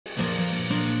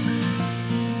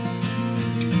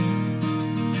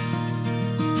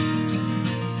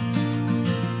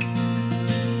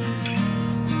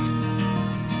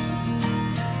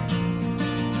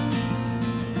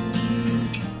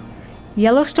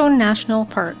Yellowstone National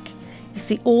Park is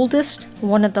the oldest,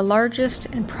 one of the largest,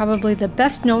 and probably the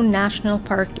best-known national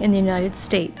park in the United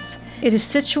States. It is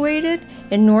situated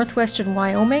in northwestern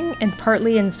Wyoming and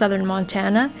partly in southern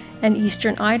Montana and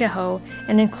eastern Idaho,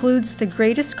 and includes the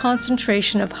greatest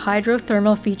concentration of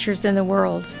hydrothermal features in the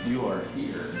world. You are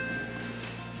here.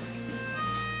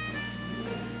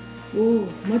 Whoa,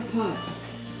 mud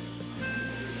pots.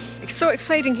 It's so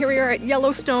exciting. Here we are at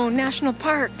Yellowstone National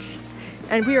Park,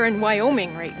 and we are in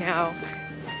Wyoming right now.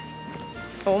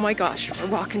 Oh my gosh, we're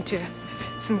walking to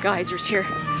some geysers here.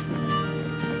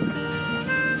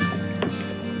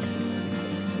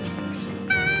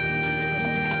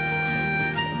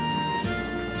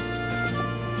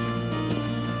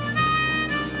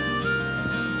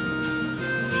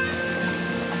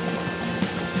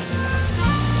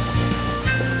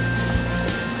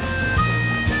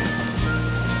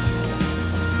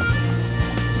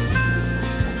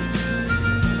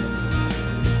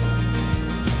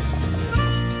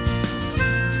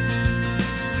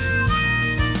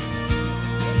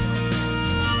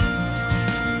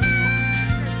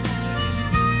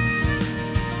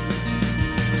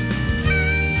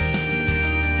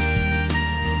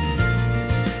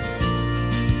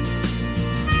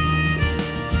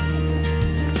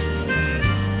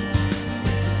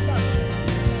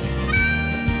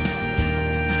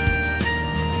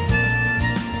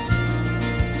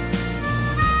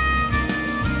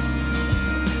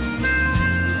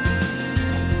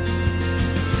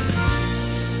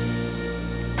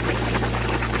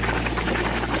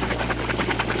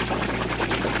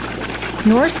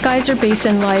 Norris Geyser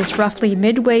Basin lies roughly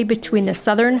midway between the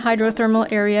southern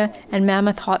hydrothermal area and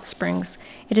Mammoth Hot Springs.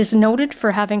 It is noted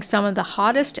for having some of the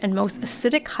hottest and most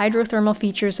acidic hydrothermal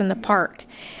features in the park,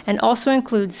 and also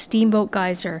includes Steamboat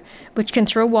Geyser, which can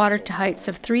throw water to heights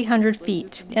of 300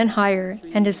 feet and higher,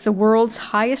 and is the world's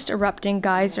highest erupting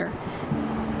geyser.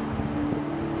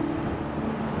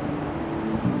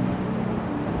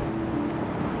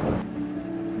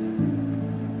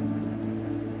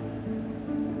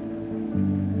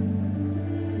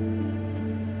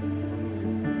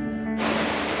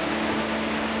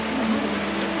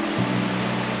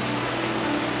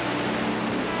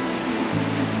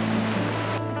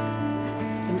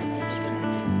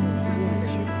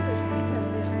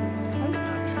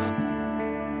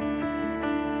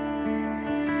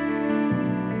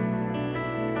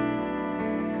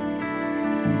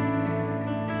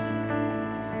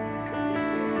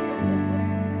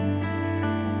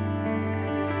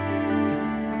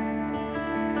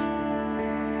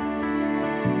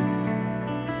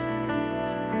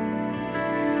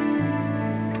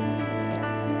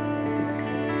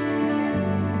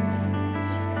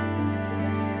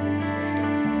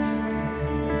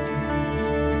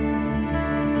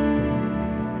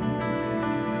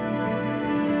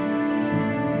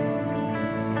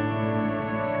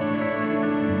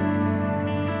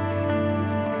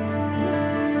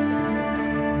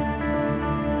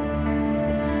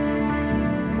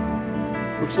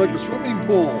 Looks like a swimming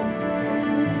pool.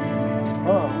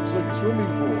 Oh, looks like a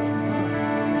swimming pool.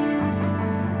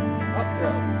 Hot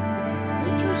tub.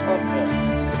 Nature's hot tub.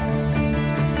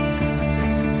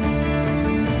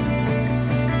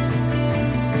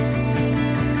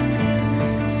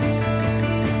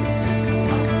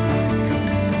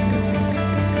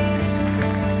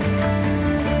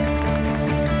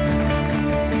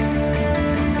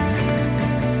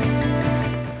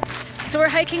 So we're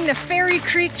hiking the Fairy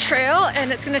Creek Trail,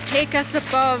 and it's going to take us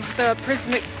above the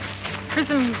prismatic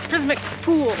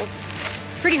pools.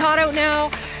 Pretty hot out now,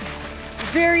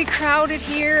 very crowded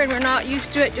here, and we're not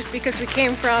used to it just because we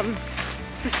came from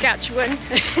Saskatchewan.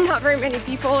 Not very many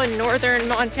people in northern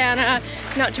Montana,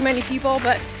 not too many people,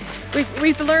 but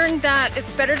we've learned that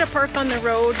it's better to park on the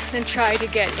road than try to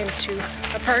get into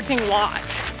a parking lot.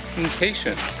 And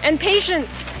patience. And patience.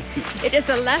 It is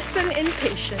a lesson in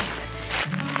patience.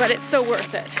 But it's so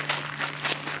worth it.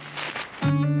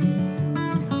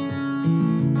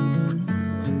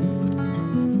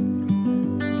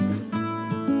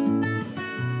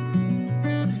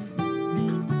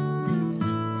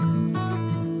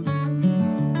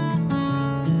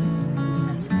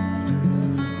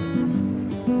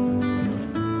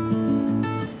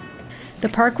 The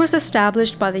park was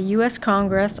established by the U.S.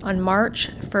 Congress on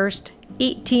March 1st,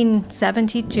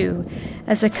 1872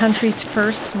 as the country's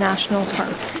first national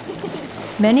park.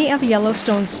 Many of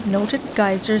Yellowstone's noted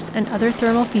geysers and other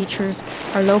thermal features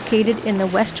are located in the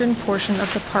western portion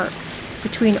of the park,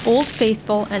 between Old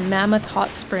Faithful and Mammoth Hot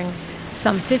Springs,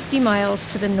 some 50 miles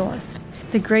to the north.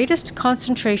 The greatest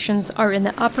concentrations are in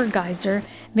the upper geyser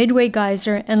Midway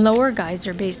Geyser, and Lower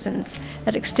Geyser basins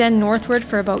that extend northward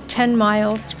for about 10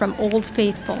 miles from Old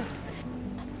Faithful.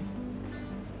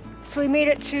 So we made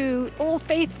it to Old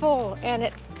Faithful,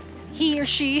 and he or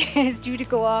she is due to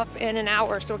go off in an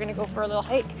hour, so we're gonna go for a little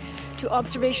hike to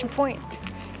Observation Point.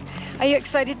 Are you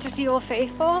excited to see Old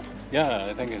Faithful? Yeah,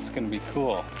 I think it's gonna be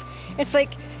cool. It's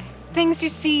like things you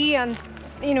see on,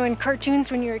 in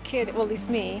cartoons when you're a kid, well, at least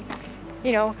me,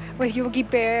 with Yogi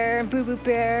Bear and Boo Boo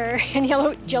Bear and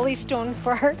Jellystone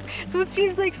Park. So it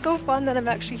seems like so fun that I'm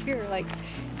actually here, like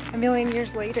a million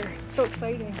years later. It's so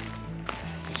exciting.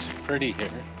 It's pretty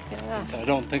here. Yeah. I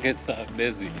don't think it's that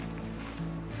busy.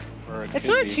 It's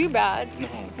not too bad. No.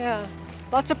 Yeah.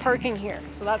 Lots of parking here,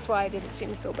 so that's why it didn't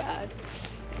seem so bad.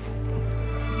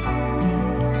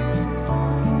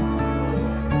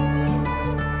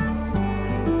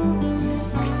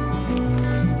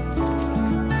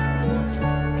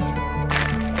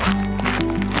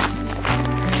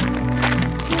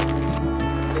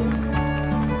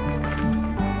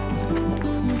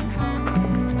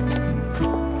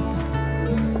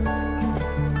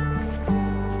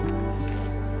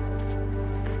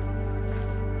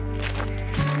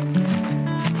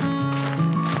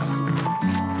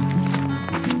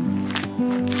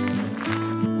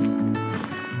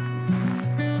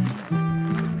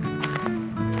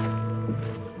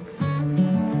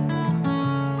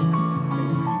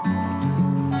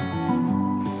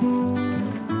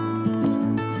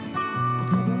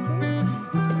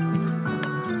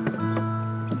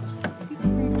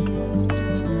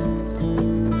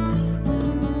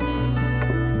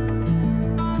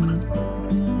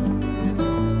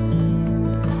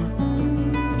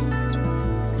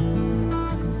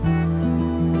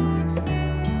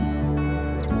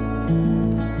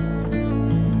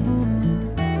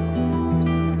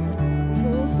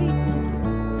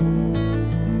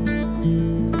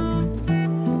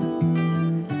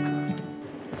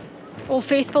 Old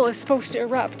Faithful is supposed to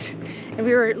erupt, and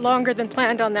we were longer than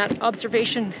planned on that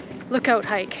observation lookout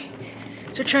hike.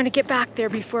 So we're trying to get back there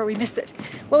before we miss it.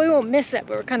 Well, we won't miss it,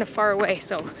 but we're kind of far away,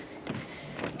 so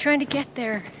trying to get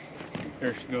there.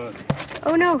 Here she goes.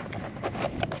 Oh no!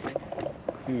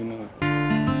 Who knows?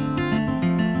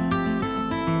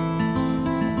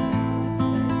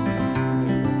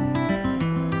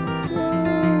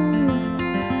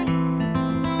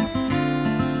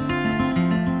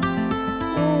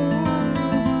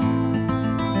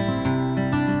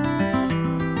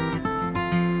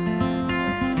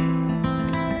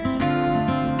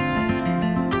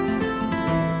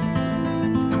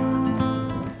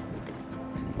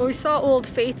 Well, we saw Old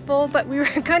Faithful, but we were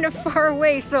kind of far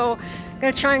away, so I'm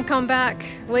gonna try and come back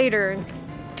later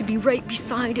to be right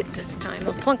beside it this time.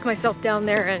 I'll plunk myself down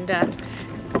there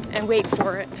and wait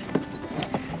for it.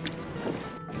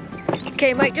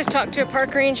 Okay, might just talk to a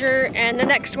park ranger, and the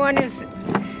next one is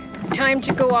time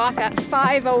to go off at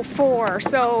 5:04.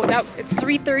 So it's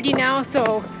 3:30 now,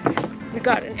 so we've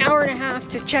got an hour and a half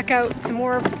to check out some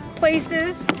more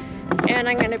places, and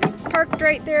I'm gonna be parked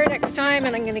right there next time,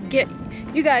 and I'm gonna get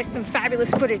you guys some fabulous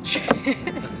footage.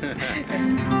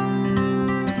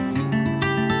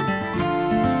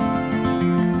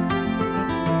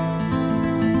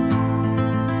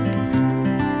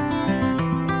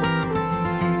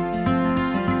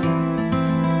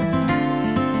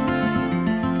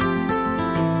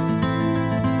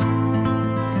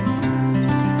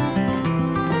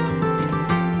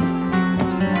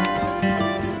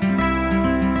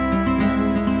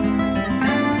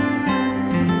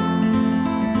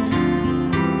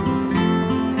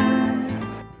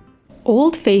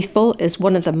 Old Faithful is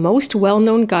one of the most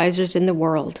well-known geysers in the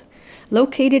world.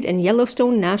 Located in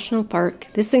Yellowstone National Park,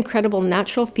 this incredible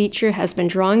natural feature has been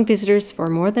drawing visitors for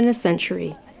more than a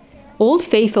century. Old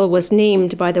Faithful was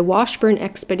named by the Washburn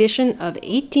Expedition of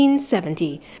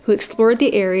 1870, who explored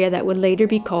the area that would later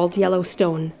be called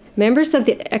Yellowstone. Members of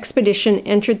the expedition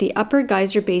entered the upper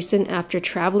geyser basin after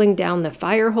traveling down the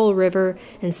Firehole River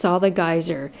and saw the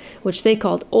geyser, which they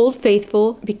called Old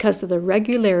Faithful because of the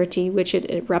regularity which it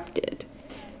erupted.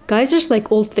 Geysers like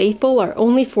Old Faithful are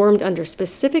only formed under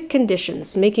specific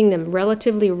conditions, making them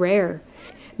relatively rare.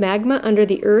 Magma under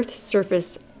the Earth's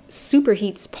surface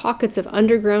superheats pockets of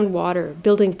underground water,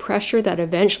 building pressure that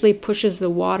eventually pushes the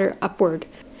water upward.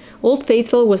 Old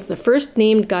Faithful was the first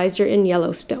named geyser in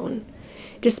Yellowstone.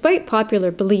 Despite popular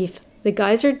belief, the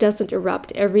geyser doesn't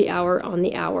erupt every hour on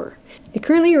the hour. It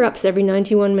currently erupts every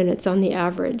 91 minutes on the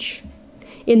average.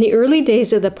 In the early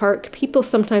days of the park, people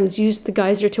sometimes used the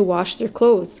geyser to wash their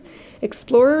clothes.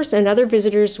 Explorers and other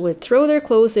visitors would throw their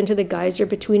clothes into the geyser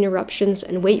between eruptions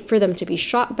and wait for them to be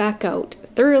shot back out,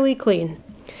 thoroughly clean.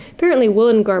 Apparently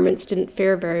woolen garments didn't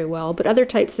fare very well, but other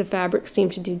types of fabric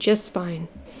seemed to do just fine.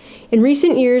 In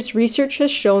recent years, research has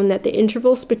shown that the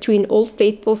intervals between Old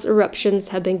Faithful's eruptions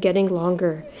have been getting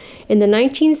longer. In the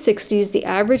 1960s, the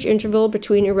average interval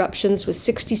between eruptions was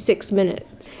 66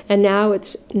 minutes, and now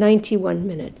it's 91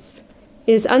 minutes.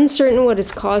 It is uncertain what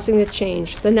is causing the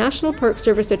change. The National Park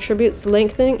Service attributes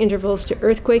lengthening intervals to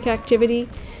earthquake activity,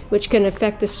 which can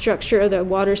affect the structure of the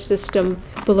water system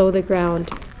below the ground.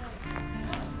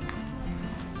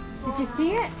 Did you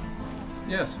see it?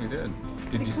 Yes, we did.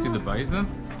 Did you see the bison?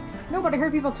 No, but I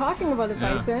heard people talking about the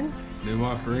bison. They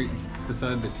walked right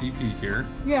beside the teepee here.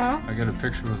 Yeah. I got a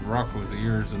picture with Rocco's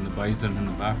ears and the bison in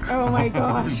the background. Oh my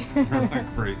gosh. They're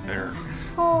like right there.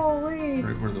 Holy.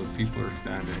 Right where those people are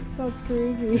standing. That's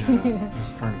crazy. Yeah, I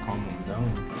was trying to calm them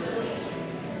down.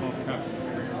 Oh, gosh.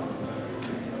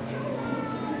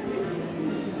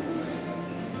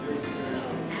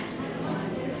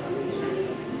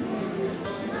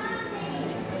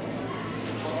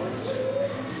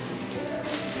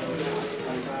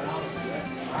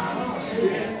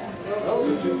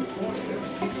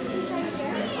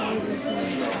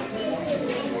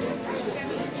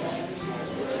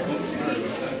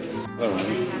 Other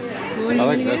ones. I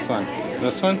like this one.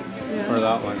 This one? Yeah. Or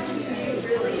that one?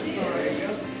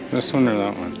 This one or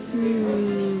that one?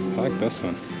 I like this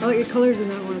one. I like the colors in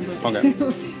that one. But Okay.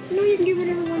 no, you can get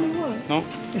whatever one you want. No?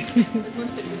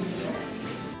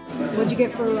 What'd you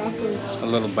get for Rocco's? A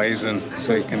little bison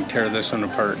so you can tear this one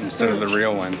apart instead of the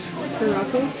real ones. For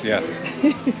Rocco? Yes.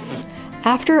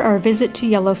 After our visit to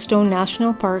Yellowstone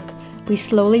National Park, we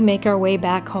slowly make our way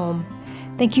back home.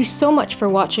 Thank you so much for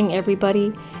watching,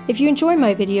 everybody. If you enjoy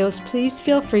my videos, please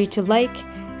feel free to like,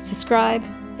 subscribe,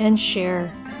 and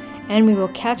share. And we will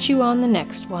catch you on the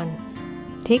next one.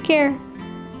 Take care.